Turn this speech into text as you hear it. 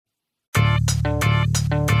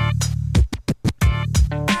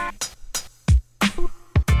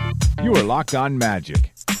You are Locked On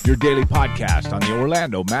Magic, your daily podcast on the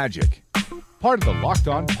Orlando Magic. Part of the Locked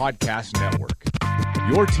On Podcast Network.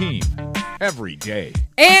 Your team every day.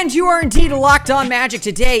 And you are indeed Locked On Magic.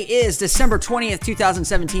 Today is December 20th,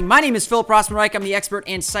 2017. My name is Philip Rossman-Reich. I'm the expert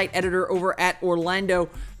and site editor over at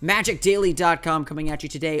OrlandoMagicDaily.com, coming at you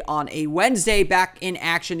today on a Wednesday. Back in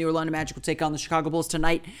action, the Orlando Magic will take on the Chicago Bulls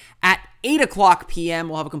tonight at 8 o'clock p.m.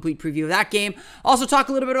 We'll have a complete preview of that game. Also talk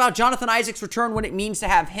a little bit about Jonathan Isaac's return, what it means to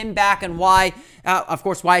have him back, and why, of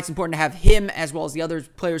course, why it's important to have him as well as the other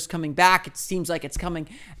players coming back. It seems like it's coming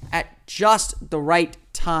at just the right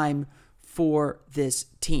time for this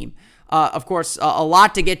team. Of course, a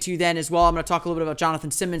lot to get to then as well. I'm going to talk a little bit about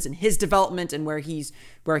Jonathan Simmons and his development and where he's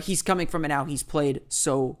coming from and how he's played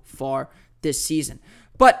so far this season.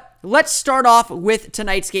 But let's start off with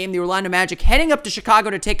tonight's game. The Orlando Magic heading up to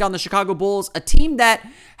Chicago to take on the Chicago Bulls, a team that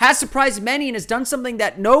has surprised many and has done something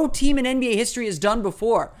that no team in NBA history has done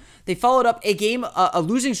before. They followed up a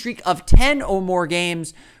losing streak of 10 or more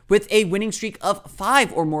games with a winning streak of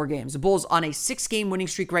 5 or more games. The Bulls on a 6-game winning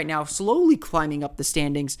streak right now, slowly climbing up the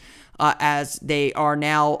standings as they are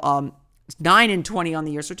now 9-20 on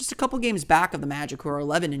the year. So just a couple games back of the Magic, who are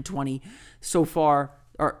 11-20 so far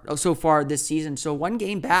this season. So one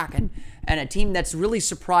game back, and a team that's really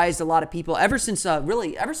surprised a lot of people ever since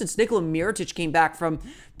Nikola Mirotic came back from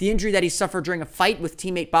the injury that he suffered during a fight with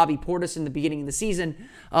teammate Bobby Portis in the beginning of the season.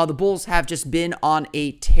 The Bulls have just been on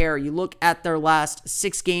a tear. You look at their last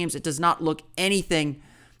 6 games, it does not look anything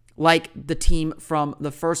like the team from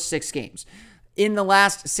the first 6 games. In the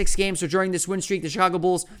last 6 games, so during this win streak, the Chicago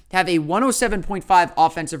Bulls have a 107.5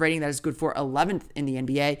 offensive rating, that is good for 11th in the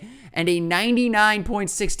NBA, and a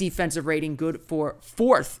 99.6 defensive rating, good for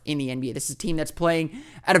 4th in the NBA. This is a team that's playing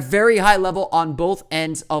at a very high level on both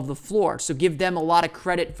ends of the floor, so give them a lot of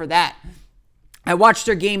credit for that. I watched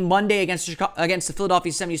their game Monday against the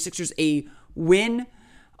Philadelphia 76ers, a win.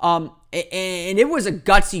 And it was a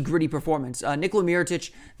gutsy, gritty performance. Nikola Mirotic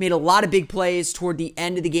made a lot of big plays toward the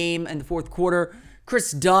end of the game in the fourth quarter.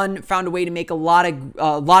 Chris Dunn found a way to make a lot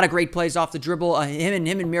of great plays off the dribble. Him and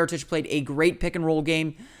Mirotic played a great pick and roll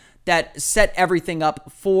game that set everything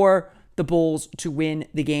up for the Bulls to win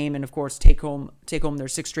the game and, of course, take home their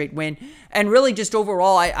 6th straight win. And really, just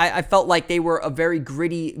overall, I felt like they were a very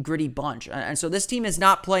gritty bunch. And so this team is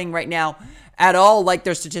not playing right now at all like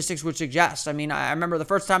their statistics would suggest. I mean, I remember the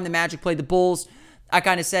first time the Magic played the Bulls, I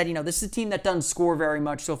kind of said, this is a team that doesn't score very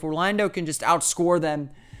much. So if Orlando can just outscore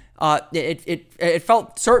them, it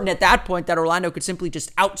felt certain at that point that Orlando could simply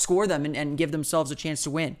just outscore them and give themselves a chance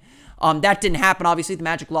to win. That didn't happen. Obviously, the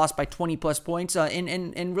Magic lost by 20-plus points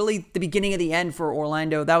in really the beginning of the end for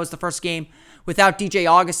Orlando. That was the first game without DJ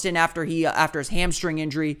Augustin after his hamstring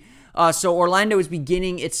injury. So Orlando is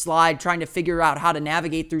beginning its slide, trying to figure out how to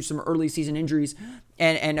navigate through some early season injuries.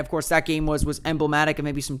 And of course, that game was emblematic of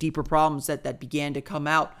maybe some deeper problems that began to come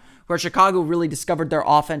out, where Chicago really discovered their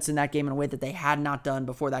offense in that game in a way that they had not done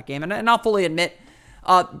before that game. And I'll fully admit,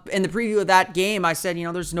 in the preview of that game, I said,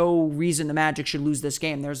 there's no reason the Magic should lose this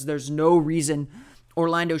game. There's no reason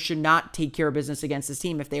Orlando should not take care of business against this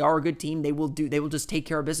team. If they are a good team, they will just take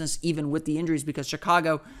care of business even with the injuries, because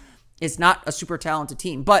Chicago is not a super talented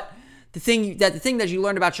team. But the thing that you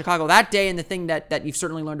learned about Chicago that day, and the thing that you've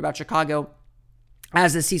certainly learned about Chicago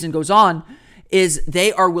as the season goes on, is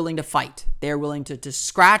they are willing to fight. They are willing to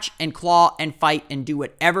scratch and claw and fight and do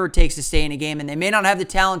whatever it takes to stay in a game. And they may not have the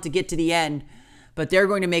talent to get to the end, but they're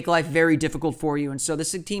going to make life very difficult for you. And so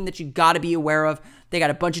this is a team that you got to be aware of. They got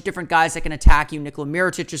a bunch of different guys that can attack you. Nikola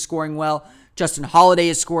Mirotic is scoring well. Justin Holiday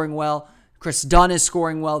is scoring well. Chris Dunn is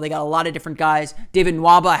scoring well. They got a lot of different guys. David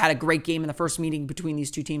Nwaba had a great game in the first meeting between these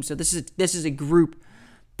two teams. So this is a group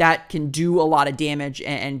that can do a lot of damage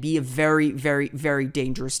and be a very, very, very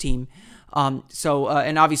dangerous team. And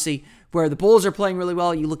obviously, where the Bulls are playing really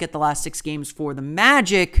well, you look at the last 6 games for the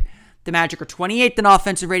Magic. The Magic are 28th in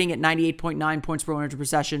offensive rating at 98.9 points per 100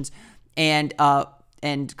 possessions, and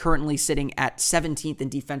currently sitting at 17th in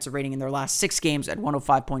defensive rating in their last 6 games at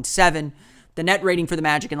 105.7. The net rating for the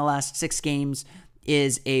Magic in the last 6 games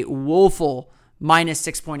is a woeful minus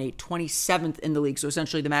 6.8, 27th in the league. So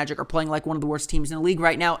essentially, the Magic are playing like one of the worst teams in the league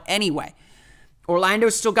right now anyway.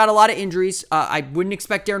 Orlando's still got a lot of injuries. I wouldn't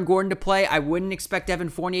expect Aaron Gordon to play. I wouldn't expect Evan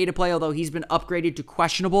Fournier to play, although he's been upgraded to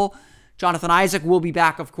questionable. Jonathan Isaac will be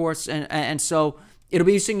back, of course, and so it'll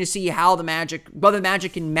be interesting to see how whether the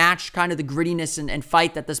Magic can match kind of the grittiness and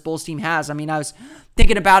fight that this Bulls team has. I mean, I was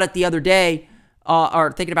thinking about it the other day,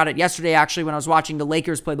 or thinking about it yesterday, actually, when I was watching the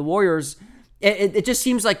Lakers play the Warriors. It just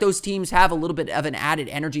seems like those teams have a little bit of an added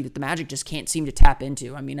energy that the Magic just can't seem to tap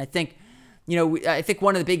into. I mean, I think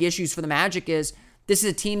one of the big issues for the Magic is This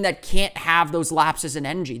is a team that can't have those lapses in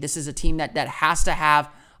energy. This is a team that has to have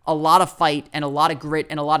a lot of fight and a lot of grit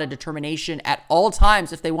and a lot of determination at all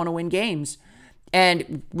times if they want to win games.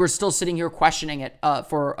 And we're still sitting here questioning it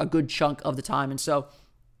for a good chunk of the time. And so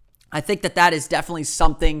I think that is definitely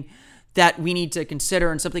something that we need to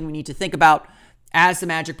consider and something we need to think about as the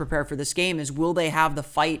Magic prepare for this game is, will they have the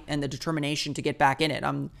fight and the determination to get back in it?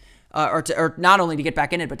 Or not only to get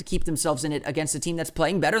back in it, but to keep themselves in it against a team that's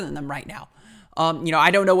playing better than them right now.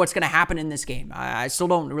 I don't know what's going to happen in this game. I still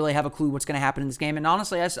don't really have a clue what's going to happen in this game. And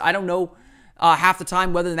honestly, I don't know half the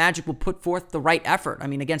time whether the Magic will put forth the right effort. I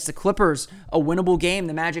mean, against the Clippers, a winnable game,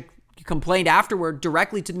 the Magic complained afterward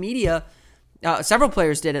directly to the media, several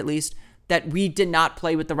players did at least, that we did not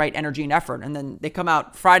play with the right energy and effort. And then they come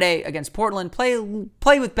out Friday against Portland, play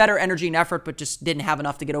with better energy and effort, but just didn't have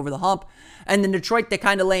enough to get over the hump. And then Detroit, they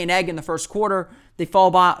kind of lay an egg in the first quarter. They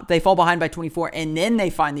fall behind by 24, and then they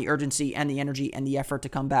find the urgency and the energy and the effort to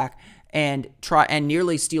come back and try and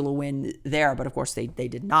nearly steal a win there. But of course, they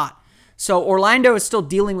did not. So Orlando is still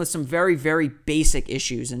dealing with some very, very basic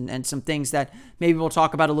issues and some things that maybe we'll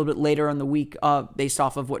talk about a little bit later in the week based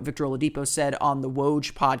off of what Victor Oladipo said on the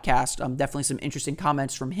Woj podcast. Definitely some interesting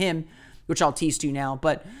comments from him, which I'll tease to now.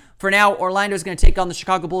 But for now, Orlando is going to take on the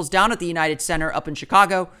Chicago Bulls down at the United Center up in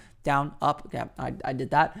Chicago. Down, up, yeah, I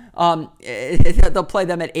did that. They'll play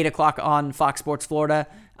them at 8 o'clock on Fox Sports Florida,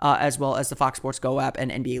 as well as the Fox Sports Go app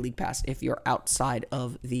and NBA League Pass if you're outside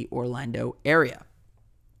of the Orlando area.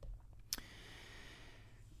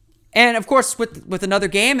 And of course, with another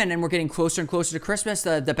game, and then we're getting closer and closer to Christmas,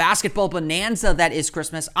 the basketball bonanza that is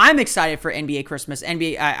Christmas. I'm excited for NBA Christmas.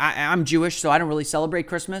 I'm Jewish, so I don't really celebrate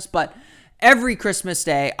Christmas, but every Christmas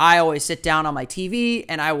day, I always sit down on my TV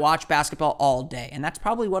and I watch basketball all day. And that's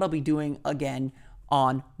probably what I'll be doing again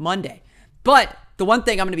on Monday. But the one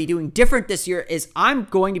thing I'm going to be doing different this year is I'm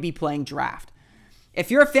going to be playing draft. If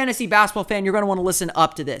you're a fantasy basketball fan, you're going to want to listen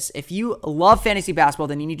up to this. If you love fantasy basketball,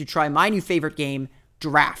 then you need to try my new favorite game,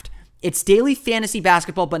 Draft. It's daily fantasy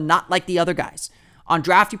basketball, but not like the other guys. On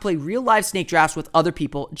Draft, you play real live snake drafts with other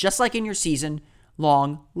people, just like in your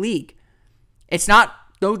season-long league. It's not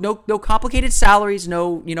no complicated salaries,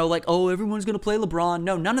 everyone's going to play LeBron.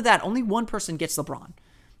 No, none of that. Only one person gets LeBron.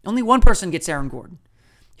 Only one person gets Aaron Gordon.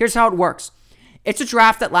 Here's how it works. It's a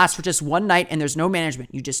draft that lasts for just one night, and there's no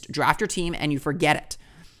management. You just draft your team, and you forget it.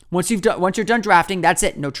 Once you're done drafting, that's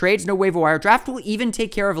it. No trades, no waiver wire. Draft will even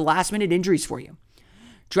take care of last-minute injuries for you.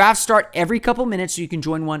 Drafts start every couple minutes, so you can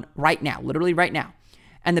join one right now, literally right now.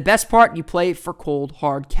 And the best part, you play for cold,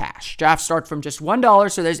 hard cash. Drafts start from just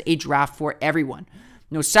 $1, so there's a draft for everyone.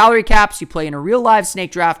 No salary caps. You play in a real live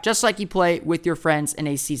snake draft, just like you play with your friends in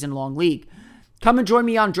a season-long league. Come and join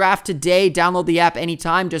me on Draft today. Download the app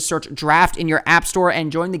anytime. Just search Draft in your app store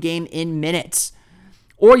and join the game in minutes.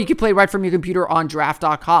 Or you can play right from your computer on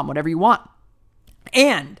draft.com, whatever you want.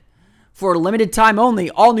 And for a limited time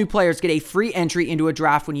only, all new players get a free entry into a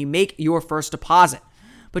draft when you make your first deposit.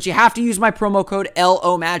 But you have to use my promo code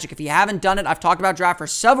LOMAGIC. If you haven't done it, I've talked about draft for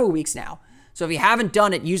several weeks now. So if you haven't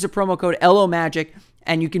done it, use the promo code LOMAGIC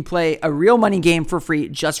and you can play a real money game for free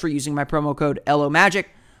just for using my promo code LOMAGIC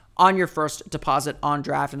on your first deposit on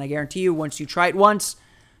Draft. And I guarantee you, once you try it once,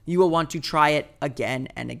 you will want to try it again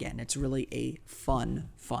and again. It's really a fun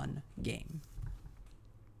game.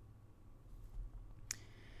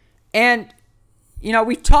 And,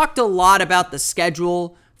 we've talked a lot about the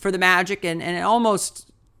schedule for the Magic and almost,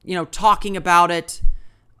 talking about it.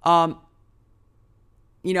 I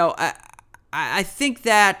think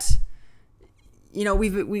that,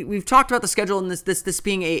 we've talked about the schedule and this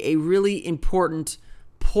being a really important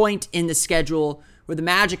point in the schedule where the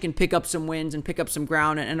Magic can pick up some wins and pick up some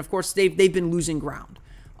ground. And of course, they've been losing ground.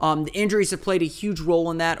 The injuries have played a huge role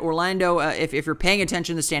in that. Orlando, if you're paying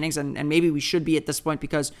attention to the standings, and maybe we should be at this point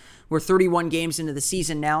because we're 31 games into the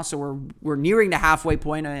season now, so we're nearing the halfway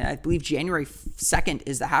point. I believe January 2nd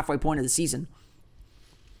is the halfway point of the season.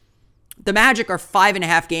 The Magic are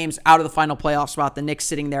 5.5 games out of the final playoff spot. The Knicks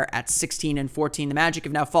sitting there at 16-14. The Magic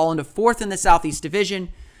have now fallen to 4th in the Southeast Division.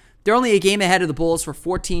 They're only a game ahead of the Bulls for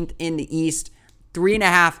 14th in the East,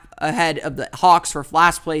 3.5 ahead of the Hawks for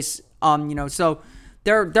last place. So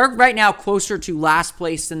they're right now closer to last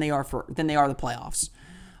place than they are the playoffs.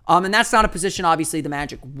 And that's not a position obviously the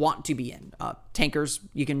Magic want to be in. Tankers,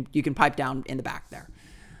 you can pipe down in the back there.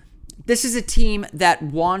 This is a team that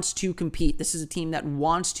wants to compete. This is a team that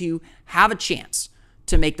wants to have a chance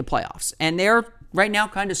to make the playoffs. And they're right now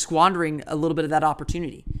kind of squandering a little bit of that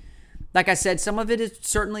opportunity. Like I said, some of it is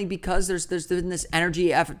certainly because there's been this energy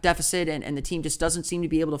deficit and the team just doesn't seem to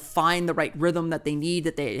be able to find the right rhythm that they need,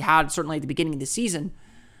 that they had certainly at the beginning of the season.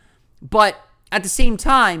 But at the same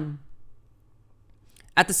time,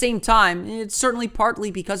 At the same time, it's certainly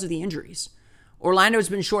partly because of the injuries. Orlando's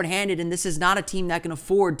been shorthanded, and this is not a team that can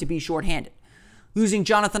afford to be shorthanded. Losing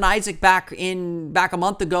Jonathan Isaac back a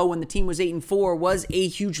month ago when the team was 8-4 was a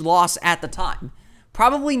huge loss at the time.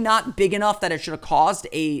 Probably not big enough that it should have caused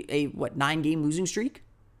a 9-game losing streak,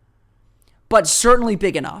 but certainly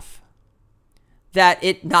big enough that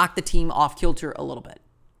it knocked the team off kilter a little bit.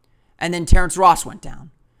 And then Terrence Ross went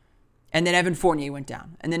down. And then Evan Fournier went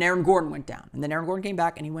down. And then Aaron Gordon went down. And then Aaron Gordon came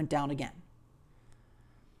back and he went down again.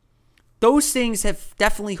 Those things have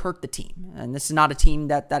definitely hurt the team. And this is not a team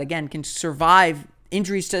that again, can survive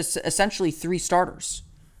injuries to essentially 3 starters.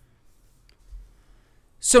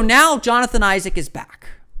 So now Jonathan Isaac is back.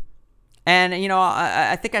 And,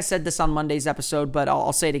 I think I said this on Monday's episode, but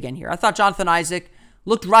I'll say it again here. I thought Jonathan Isaac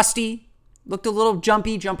looked rusty, looked a little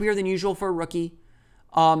jumpier than usual for a rookie.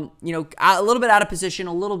 A little bit out of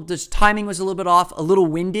position, this timing was a little bit off, a little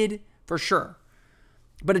winded for sure.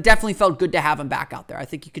 But it definitely felt good to have him back out there. I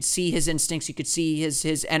think you could see his instincts, you could see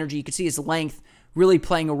his energy, you could see his length really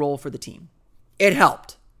playing a role for the team. It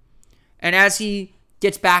helped. And as he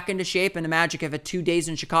gets back into shape, and the Magic have had 2 days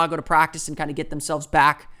in Chicago to practice and kind of get themselves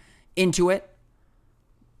back into it,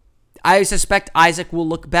 I suspect Isaac will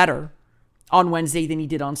look better on Wednesday than he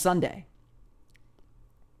did on Sunday.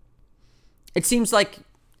 It seems like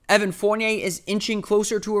Evan Fournier is inching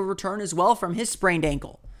closer to a return as well from his sprained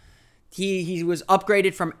ankle. He was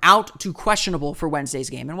upgraded from out to questionable for Wednesday's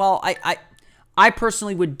game. And while I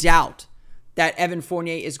personally would doubt that Evan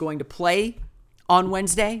Fournier is going to play on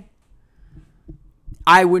Wednesday,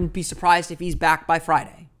 I wouldn't be surprised if he's back by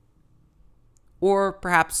Friday. Or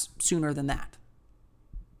perhaps sooner than that.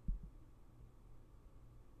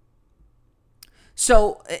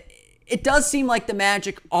 So it does seem like the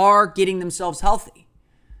Magic are getting themselves healthy.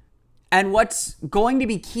 And what's going to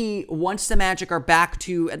be key once the Magic are back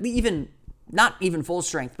to not even full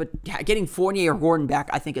strength, but getting Fournier or Gordon back,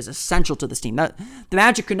 I think is essential to this team. The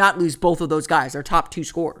Magic could not lose both of those guys, their top 2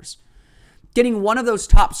 scorers. Getting one of those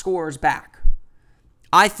top scorers back,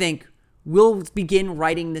 I think, will begin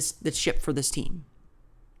righting the ship for this team.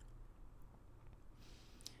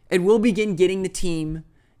 It will begin getting the team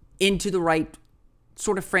into the right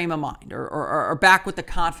sort of frame of mind or back with the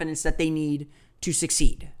confidence that they need to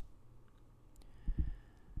succeed.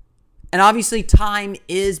 And obviously, time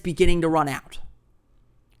is beginning to run out.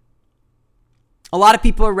 A lot of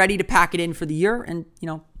people are ready to pack it in for the year, and,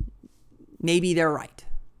 maybe they're right.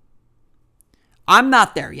 I'm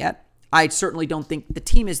not there yet. I certainly don't think the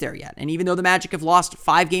team is there yet. And even though the Magic have lost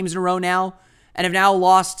 5 games in a row now, and have now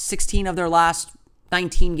lost 16 of their last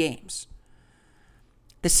 19 games,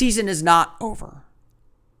 the season is not over.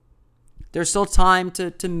 There's still time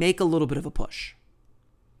to make a little bit of a push.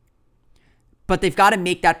 But they've got to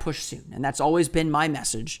make that push soon. And that's always been my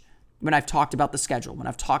message when I've talked about the schedule, when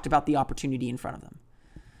I've talked about the opportunity in front of them.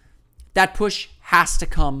 That push has to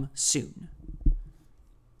come soon.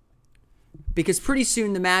 Because pretty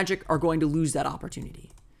soon the Magic are going to lose that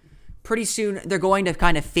opportunity. Pretty soon they're going to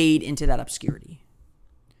kind of fade into that obscurity.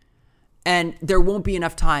 And there won't be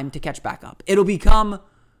enough time to catch back up. It'll become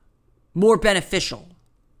more beneficial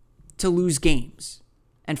to lose games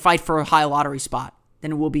and fight for a high lottery spot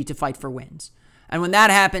than it will be to fight for wins. And when that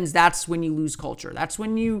happens, that's when you lose culture. That's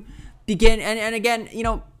when you begin, and again,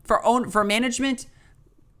 for management,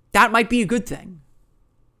 that might be a good thing.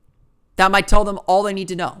 That might tell them all they need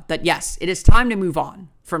to know, that yes, it is time to move on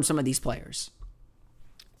from some of these players.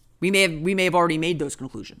 We may have already made those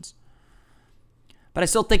conclusions. But I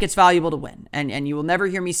still think it's valuable to win. And you will never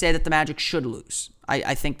hear me say that the Magic should lose.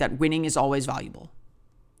 I think that winning is always valuable.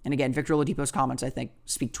 And again, Victor Oladipo's comments, I think,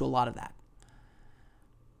 speak to a lot of that.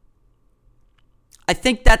 I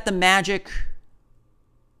think that the Magic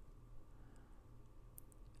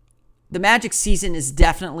season is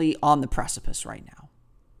definitely on the precipice right now.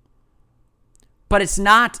 But it's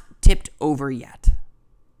not tipped over yet.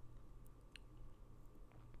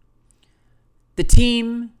 The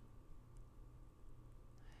team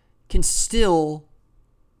can still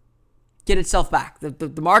get itself back.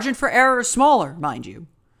 The margin for error is smaller, mind you.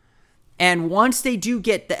 And once they do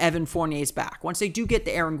get the Evan Fourniers back, once they do get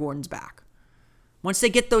the Aaron Gordons back, once they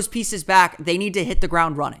get those pieces back, they need to hit the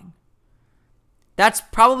ground running. That's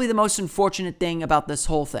probably the most unfortunate thing about this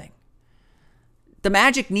whole thing. The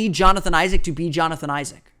Magic need Jonathan Isaac to be Jonathan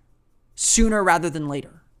Isaac sooner rather than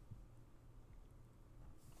later.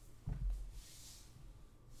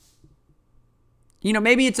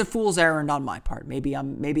 Maybe it's a fool's errand on my part. Maybe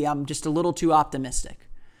I'm just a little too optimistic.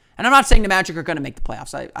 And I'm not saying the Magic are going to make the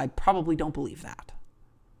playoffs. I probably don't believe that.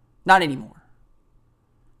 Not anymore.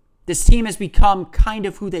 This team has become kind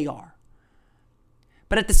of who they are.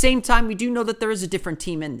 But at the same time, we do know that there is a different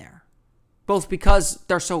team in there, both because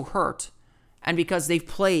they're so hurt and because they've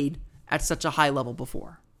played at such a high level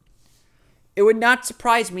before. It would not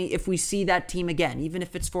surprise me if we see that team again, even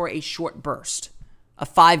if it's for a short burst, a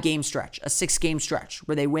 5-game stretch, a 6-game stretch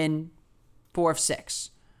where they win 4 of 6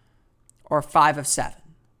 or 5 of 7.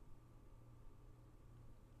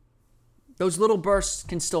 Those little bursts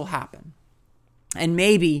can still happen. And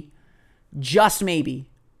maybe, just maybe,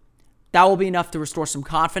 that will be enough to restore some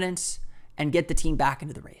confidence and get the team back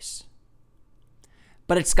into the race.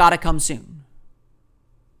 But it's got to come soon.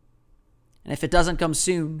 And if it doesn't come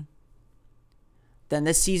soon, then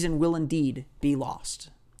this season will indeed be lost.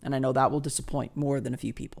 And I know that will disappoint more than a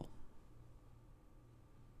few people.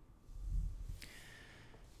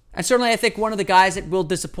 And certainly I think one of the guys that will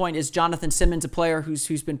disappoint is Jonathan Simmons, a player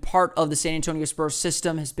who's been part of the San Antonio Spurs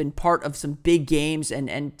system, has been part of some big games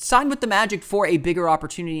and signed with the Magic for a bigger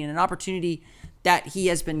opportunity and an opportunity that he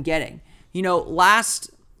has been getting. You know,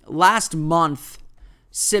 last month,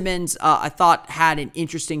 Simmons, I thought, had an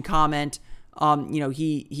interesting comment.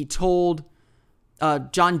 He told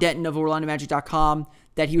John Denton of OrlandoMagic.com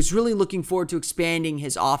that he was really looking forward to expanding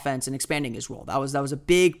his offense and expanding his role. That was a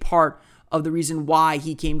big part of the reason why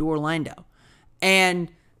he came to Orlando. And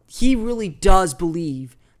he really does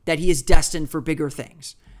believe that he is destined for bigger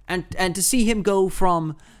things. And to see him go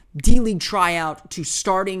from D-League tryout to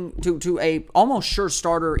starting to a almost sure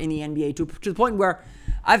starter in the NBA to the point where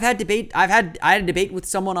I had a debate with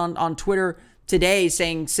someone on Twitter today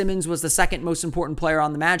saying Simmons was the second most important player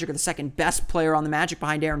on the Magic or the second best player on the Magic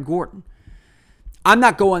behind Aaron Gordon. I'm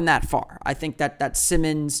not going that far. I think that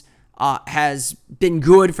Simmons has been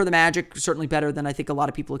good for the Magic, certainly better than I think a lot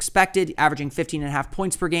of people expected, averaging 15.5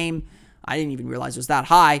 points per game. I didn't even realize it was that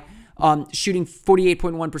high. Shooting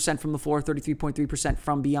 48.1% from the floor, 33.3%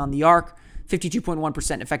 from beyond the arc,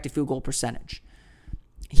 52.1% effective field goal percentage.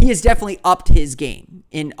 He has definitely upped his game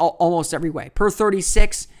in almost every way. Per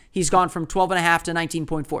 36, he's gone from 12.5 to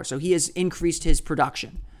 19.4, so he has increased his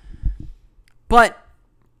production. But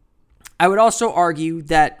I would also argue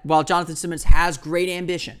that while Jonathan Simmons has great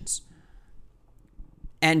ambitions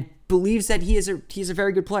and believes that he's a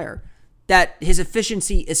very good player, that his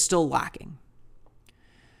efficiency is still lacking.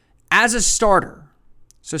 As a starter,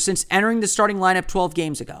 so since entering the starting lineup 12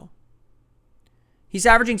 games ago, he's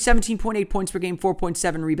averaging 17.8 points per game,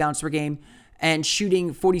 4.7 rebounds per game, and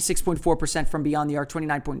shooting 46.4% from beyond the arc,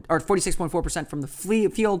 46.4% from the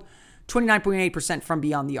field, 29.8% from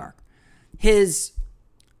beyond the arc. His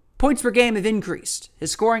points per game have increased.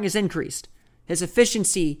 His scoring has increased. His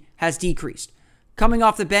efficiency has decreased. Coming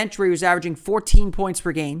off the bench where he was averaging 14 points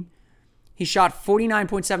per game, he shot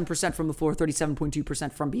 49.7% from the floor,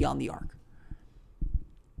 37.2% from beyond the arc.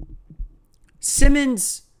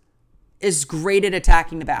 Simmons is great at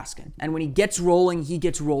attacking the basket. And when he gets rolling, he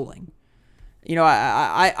gets rolling. You know,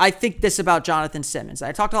 I think this about Jonathan Simmons.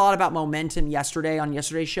 I talked a lot about momentum yesterday on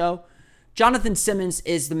yesterday's show. Jonathan Simmons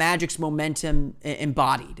is the Magic's momentum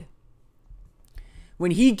embodied.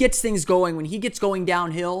 When he gets things going, when he gets going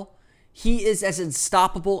downhill, he is as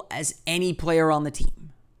unstoppable as any player on the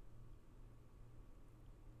team.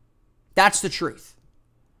 That's the truth.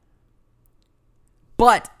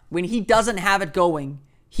 But when he doesn't have it going,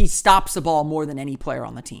 he stops the ball more than any player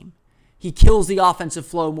on the team. He kills the offensive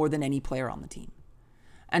flow more than any player on the team.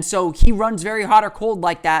 And so he runs very hot or cold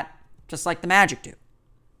like that, just like the Magic do.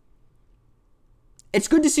 It's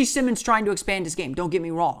good to see Simmons trying to expand his game, don't get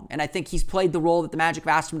me wrong. And I think he's played the role that the Magic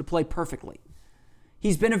have asked him to play perfectly.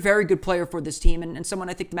 He's been a very good player for this team and someone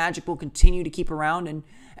I think the Magic will continue to keep around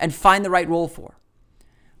and find the right role for.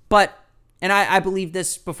 But, and I believe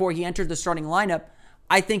this before he entered the starting lineup,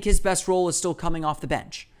 I think his best role is still coming off the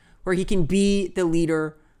bench, where he can be the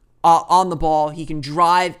leader on the ball. He can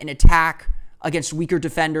drive and attack against weaker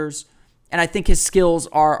defenders. And I think his skills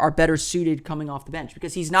are better suited coming off the bench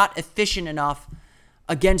because he's not efficient enough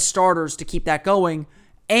against starters to keep that going.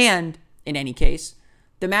 And in any case,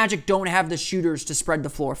 the Magic don't have the shooters to spread the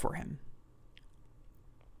floor for him.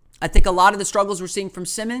 I think a lot of the struggles we're seeing from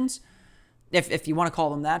Simmons, if you want to call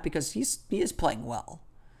them that, because he is playing well.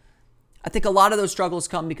 I think a lot of those struggles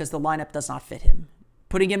come because the lineup does not fit him.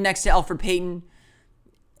 Putting him next to Elfrid Payton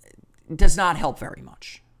does not help very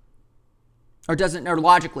much. Or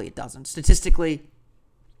logically it doesn't. Statistically,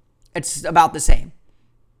 it's about the same.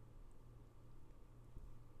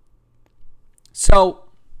 So,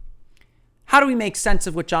 how do we make sense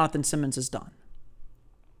of what Jonathan Simmons has done?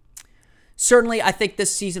 Certainly, I think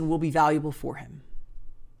this season will be valuable for him,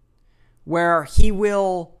 where he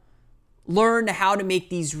will learn how to make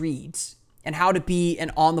these reads and how to be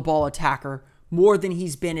an on-the-ball attacker more than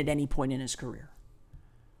he's been at any point in his career.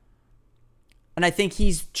 And I think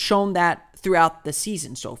he's shown that throughout the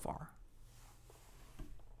season so far.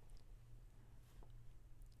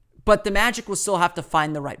 But the Magic will still have to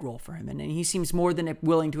find the right role for him. And he seems more than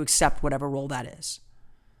willing to accept whatever role that is.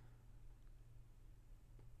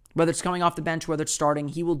 Whether it's coming off the bench, whether it's starting,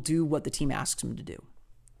 he will do what the team asks him to do.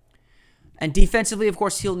 And defensively, of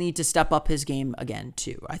course, he'll need to step up his game again,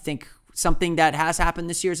 too. I think something that has happened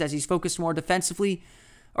this year is as he's focused more defensively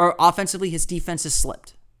or offensively, his defense has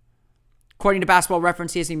slipped. According to Basketball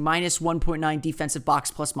Reference, he has a minus 1.9 defensive box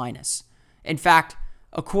plus minus. In fact,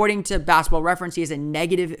 according to Basketball Reference, he has a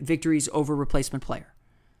negative victories over replacement player.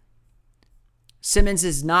 Simmons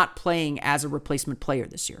is not playing as a replacement player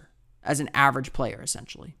this year, as an average player,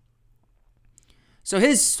 essentially. So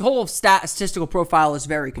his whole statistical profile is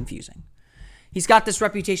very confusing. He's got this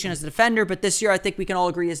reputation as a defender, but this year I think we can all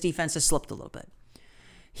agree his defense has slipped a little bit.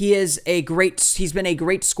 He's been a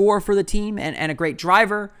great scorer for the team and a great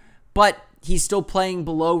driver, but he's still playing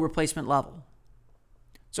below replacement level.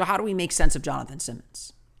 So how do we make sense of Jonathan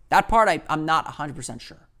Simmons? That part I'm not 100%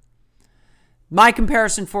 sure. My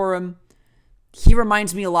comparison for him, he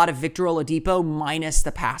reminds me a lot of Victor Oladipo minus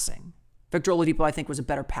the passing. Victor Oladipo, I think, was a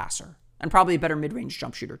better passer and probably a better mid-range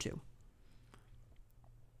jump shooter too.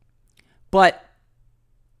 But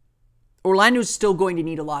Orlando's still going to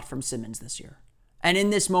need a lot from Simmons this year. And in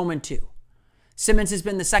this moment too. Simmons has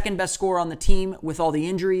been the second best scorer on the team with all the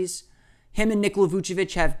injuries. Him and Nikola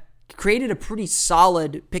Vucevic have created a pretty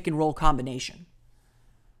solid pick and roll combination.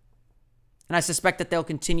 And I suspect that they'll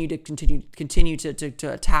continue to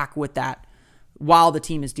attack with that while the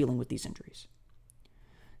team is dealing with these injuries.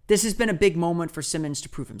 This has been a big moment for Simmons to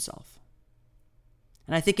prove himself.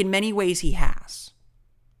 And I think in many ways he has.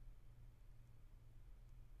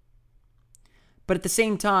 But at the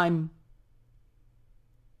same time,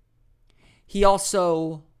 he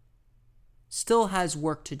also still has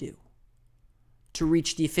work to do to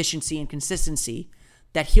reach the efficiency and consistency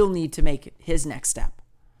that he'll need to make his next step.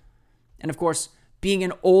 And of course, being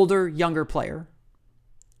an older, younger player,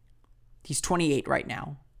 he's 28 right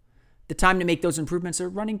now, the time to make those improvements are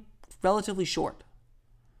running relatively short.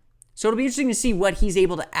 So it'll be interesting to see what he's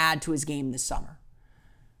able to add to his game this summer.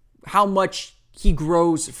 How much he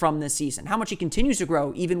grows from this season. How much he continues to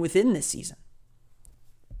grow even within this season.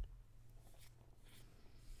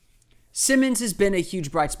 Simmons has been a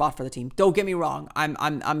huge bright spot for the team. Don't get me wrong.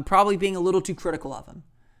 I'm probably being a little too critical of him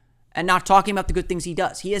and not talking about the good things he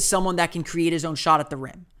does. He is someone that can create his own shot at the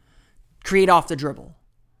rim, create off the dribble,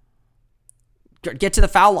 get to the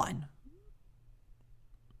foul line.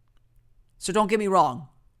 So don't get me wrong.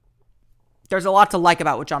 There's a lot to like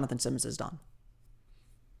about what Jonathan Simmons has done.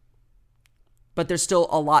 But there's still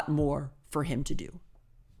a lot more for him to do.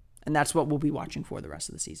 And that's what we'll be watching for the rest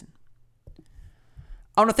of the season.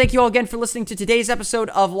 I want to thank you all again for listening to today's episode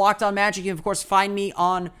of Locked On Magic. You can, of course, find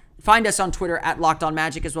us on Twitter at Locked On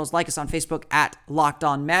Magic, as well as like us on Facebook at Locked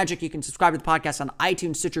On Magic. You can subscribe to the podcast on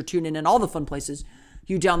iTunes, Stitcher, TuneIn, and all the fun places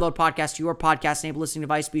you download podcasts to your podcast-enabled listening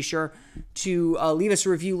device. Be sure to leave us a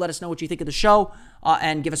review. Let us know what you think of the show,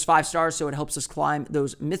 and give us 5 stars so it helps us climb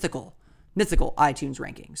those mythical iTunes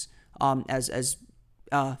rankings. I'm not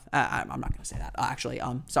going to say that. Actually,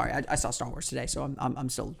 sorry, I saw Star Wars today, so I'm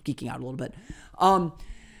still geeking out a little bit.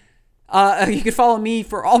 You can follow me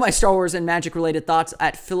for all my Star Wars and Magic related thoughts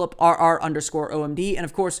at PhilipRR_OMD. And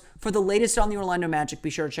of course, for the latest on the Orlando Magic, be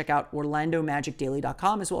sure to check out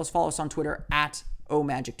OrlandoMagicDaily.com, as well as follow us on Twitter at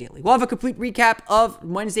OMagicDaily. We'll have a complete recap of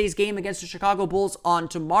Wednesday's game against the Chicago Bulls on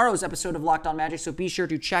tomorrow's episode of Locked On Magic, so be sure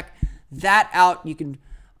to check that out. You can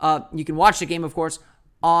watch the game, of course,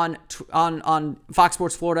 on Fox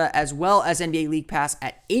Sports Florida, as well as NBA League Pass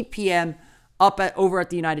at 8 p.m. over at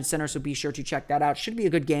the United Center, so be sure to check that out. Should be a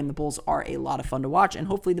good game. The Bulls are a lot of fun to watch, and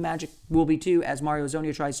hopefully the Magic will be too, as Mario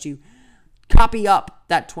Hezonja tries to copy up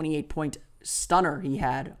that 28-point stunner he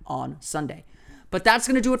had on Sunday. But that's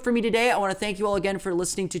going to do it for me today. I want to thank you all again for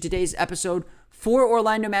listening to today's episode for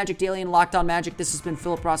Orlando Magic Daily and Locked On Magic. This has been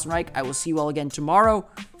Philip Rosenreich. I will see you all again tomorrow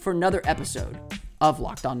for another episode of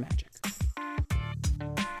Locked On Magic.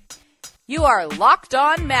 You are Locked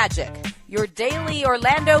On Magic, your daily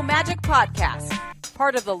Orlando Magic podcast,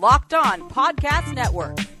 part of the Locked On Podcast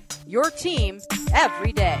Network, your team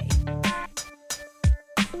every day.